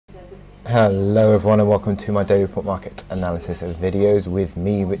Hello everyone and welcome to my daily report market analysis of videos with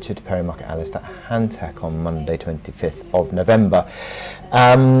me, Richard Perry, market analyst at Hantec on Monday 25th of November.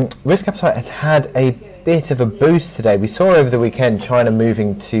 Risk appetite has had a bit of a boost today. We saw over the weekend China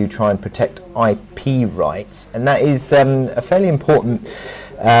moving to try and protect IP rights, and that is a fairly important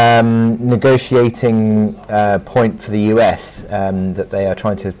negotiating point for the US that they are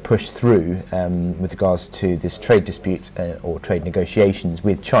trying to push through with regards to this trade dispute or trade negotiations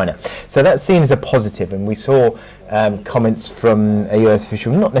with China. So that seems a positive, and we saw comments from a US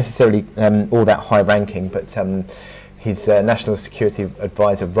official, not necessarily all that high ranking, but his national security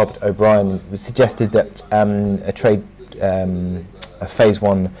advisor Robert O'Brien suggested that a phase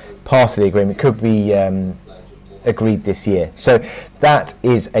one part of the agreement could be agreed this year. So that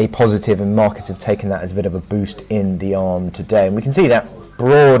is a positive, and markets have taken that as a bit of a boost in the arm today, and we can see that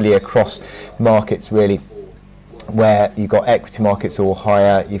broadly across markets really, where you've got equity markets all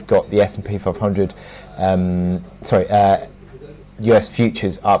higher. You've got the S&P 500 US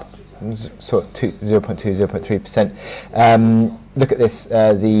futures up sort of 0.3%. Look at this,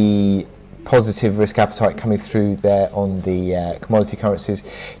 the positive risk appetite coming through there on the commodity currencies.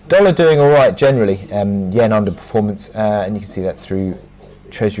 Dollar doing all right generally, yen underperformance, and you can see that through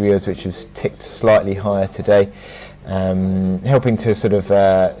treasury yields, which has ticked slightly higher today, helping to sort of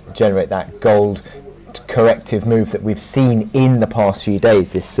generate that gold corrective move that we've seen in the past few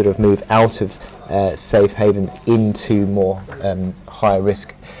days, this sort of move out of safe havens into more higher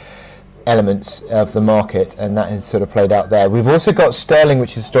risk elements of the market, and that has sort of played out there. We've also got sterling,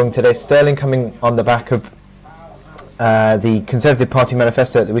 which is strong today. Sterling coming on the back of the Conservative Party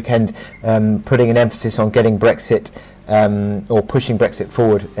manifesto at the weekend, putting an emphasis on getting Brexit, or pushing Brexit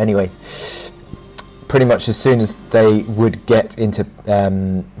forward anyway, pretty much as soon as they would get into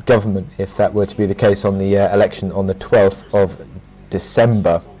government, if that were to be the case on the election on the 12th of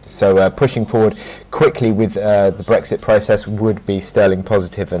December. So pushing forward quickly with the Brexit process would be sterling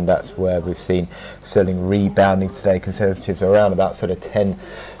positive, and that's where we've seen sterling rebounding today. Conservatives are around about sort of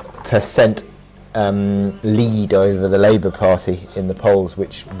 10% lead over the Labour Party in the polls,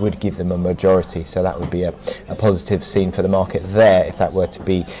 which would give them a majority. So that would be a positive scene for the market there if that were to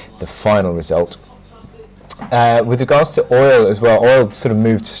be the final result. With regards to oil as well, oil sort of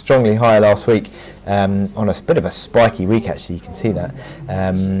moved strongly higher last week on a bit of a spiky week, actually. You can see that.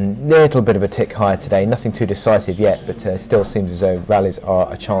 Little bit of a tick higher today, nothing too decisive yet, but still seems as though rallies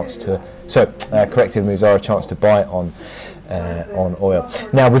are a chance to, corrective moves are a chance to buy on oil.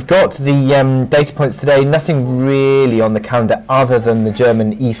 Now we've got the data points today, nothing really on the calendar other than the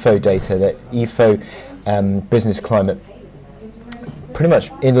German IFO data, the IFO business climate. Pretty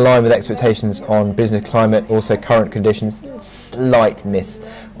much in line with expectations on business climate, also current conditions. Slight miss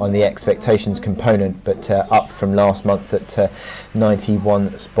on the expectations component, but up from last month at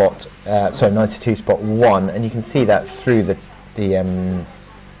 92.1, and you can see that through the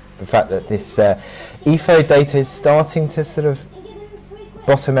fact that this IFO data is starting to sort of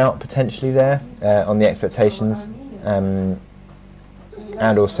bottom out potentially there on the expectations, and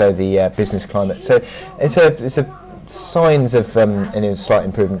also the business climate. So it's a signs of a slight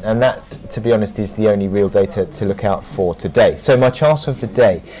improvement, and that, to be honest, is the only real data to look out for today. So my chart of the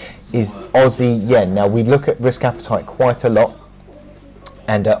day is Aussie yen. Now we look at risk appetite quite a lot,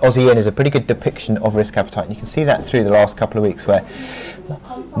 and Aussie yen is a pretty good depiction of risk appetite, and you can see that through the last couple of weeks, where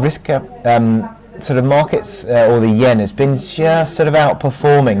risk sort of markets or the yen has been just sort of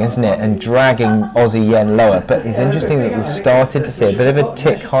outperforming, isn't it, and dragging Aussie yen lower. But it's interesting that we've started to see a bit of a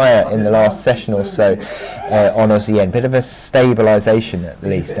tick higher in the last session or so on Aussie yen, bit of a stabilisation at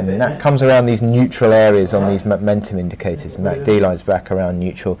least, and that comes around these neutral areas on these momentum indicators. MACD lines back around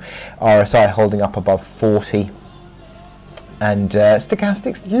neutral, RSI holding up above 40. And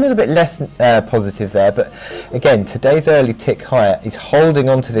stochastics a little bit less positive there, but again, today's early tick higher is holding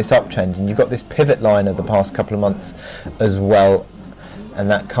on to this uptrend, and you've got this pivot line of the past couple of months as well, and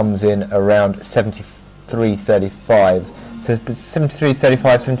that comes in around 73.35. So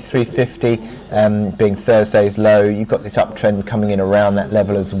 73.35, 73.50 being Thursday's low. You've got this uptrend coming in around that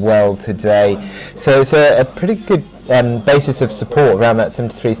level as well today. So it's a pretty good basis of support around that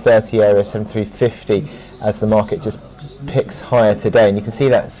 73.30 area, 73.50, as the market just picks higher today, and you can see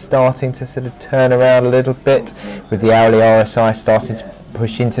that starting to sort of turn around a little bit with the hourly RSI starting to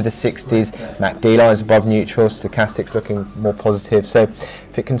push into the 60s, MACD lines above neutral, stochastics looking more positive. So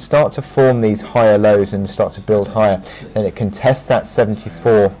if it can start to form these higher lows and start to build higher, then it can test that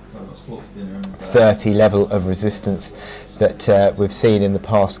 74.30 level of resistance that we've seen in the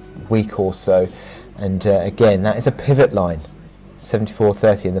past week or so, and again, that is a pivot line.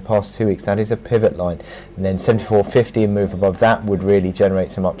 74.30 in the past 2 weeks. That is a pivot line, and then 74.50 and move above that would really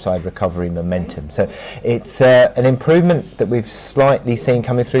generate some upside recovery momentum. So it's an improvement that we've slightly seen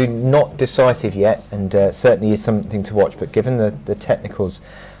coming through, not decisive yet, and certainly is something to watch. But given the technicals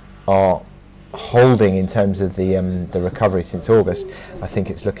are holding in terms of the recovery since August, I think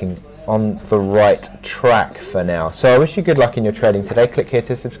it's looking on the right track for now. So I wish you good luck in your trading today. Click here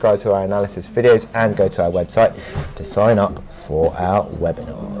to subscribe to our analysis videos and go to our website to sign up for our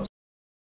webinars.